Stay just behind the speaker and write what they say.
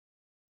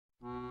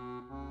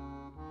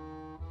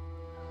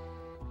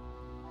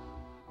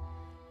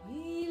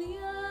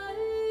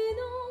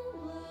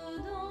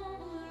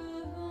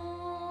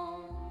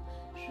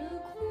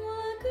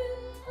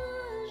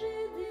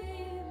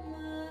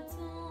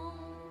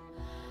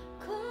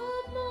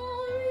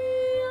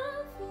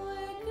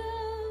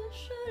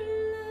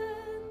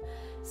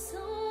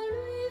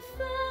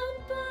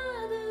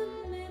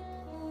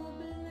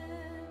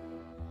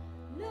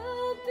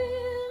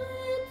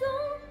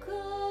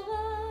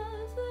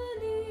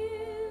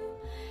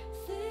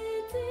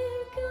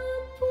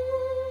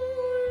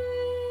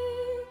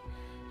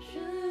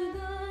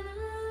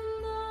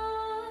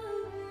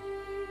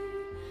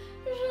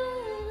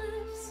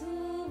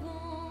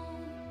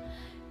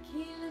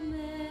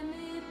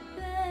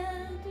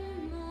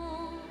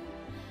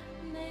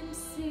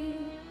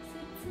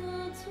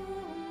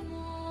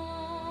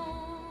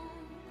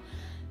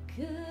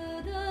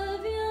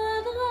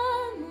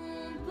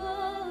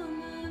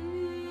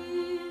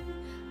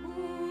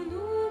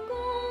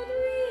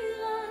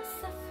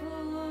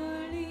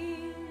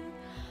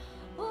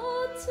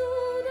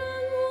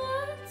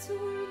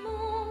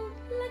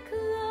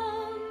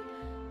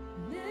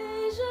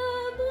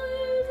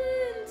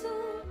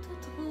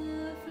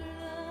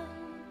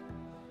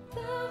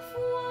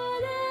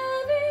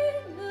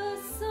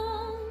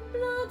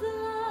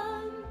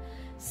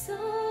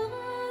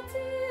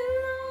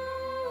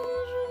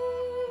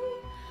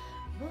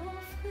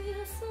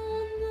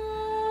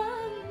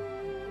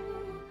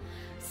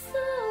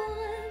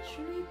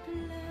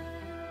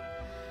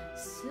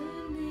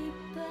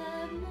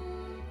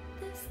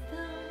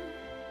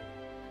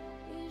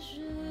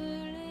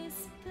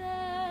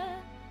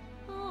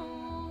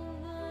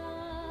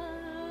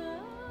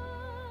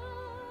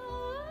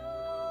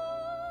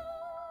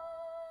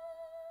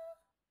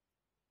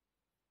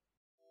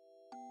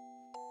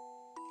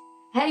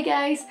Hey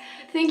guys,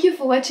 thank you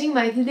for watching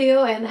my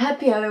video and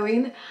happy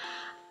Halloween.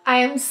 I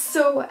am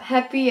so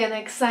happy and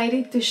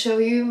excited to show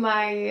you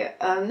my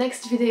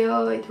next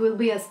video. It will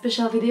be a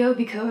special video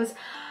because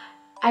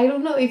I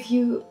don't know if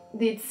you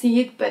did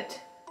see it,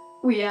 but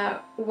we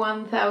are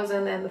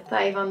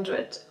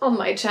 1,500 on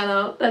my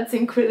channel. That's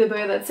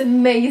incredible, that's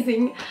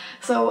amazing.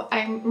 So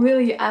I'm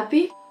really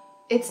happy.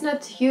 It's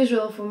not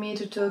usual for me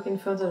to talk in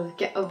front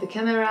of the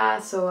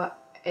camera, so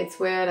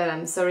it's weird and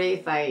I'm sorry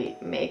if I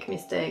make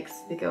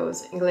mistakes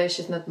because English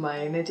is not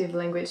my native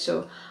language,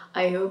 so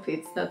I hope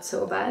it's not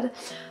so bad.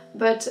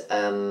 But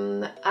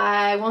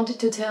I wanted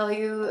to tell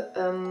you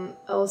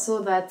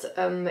also that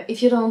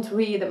if you don't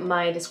read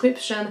my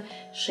description,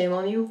 shame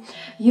on you,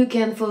 you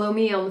can follow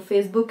me on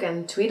Facebook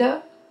and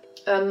Twitter.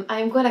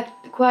 I'm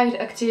quite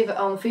active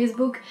on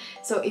Facebook,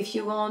 so if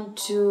you want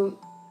to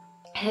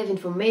have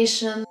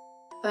information,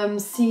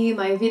 see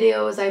my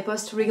videos, I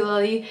post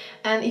regularly,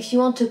 and if you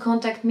want to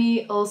contact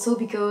me also,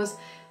 because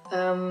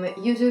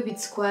YouTube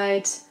it's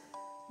quite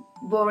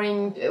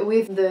boring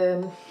with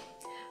the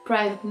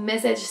private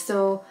message,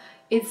 so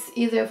it's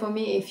easier for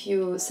me if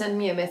you send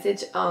me a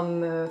message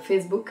on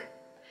Facebook.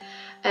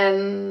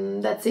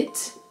 And that's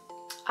it.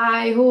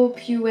 I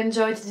hope you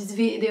enjoyed this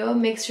video.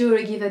 Make sure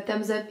to give a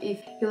thumbs up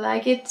if you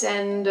like it,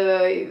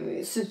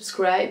 and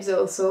subscribe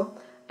also.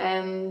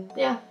 And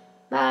yeah,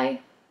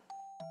 bye!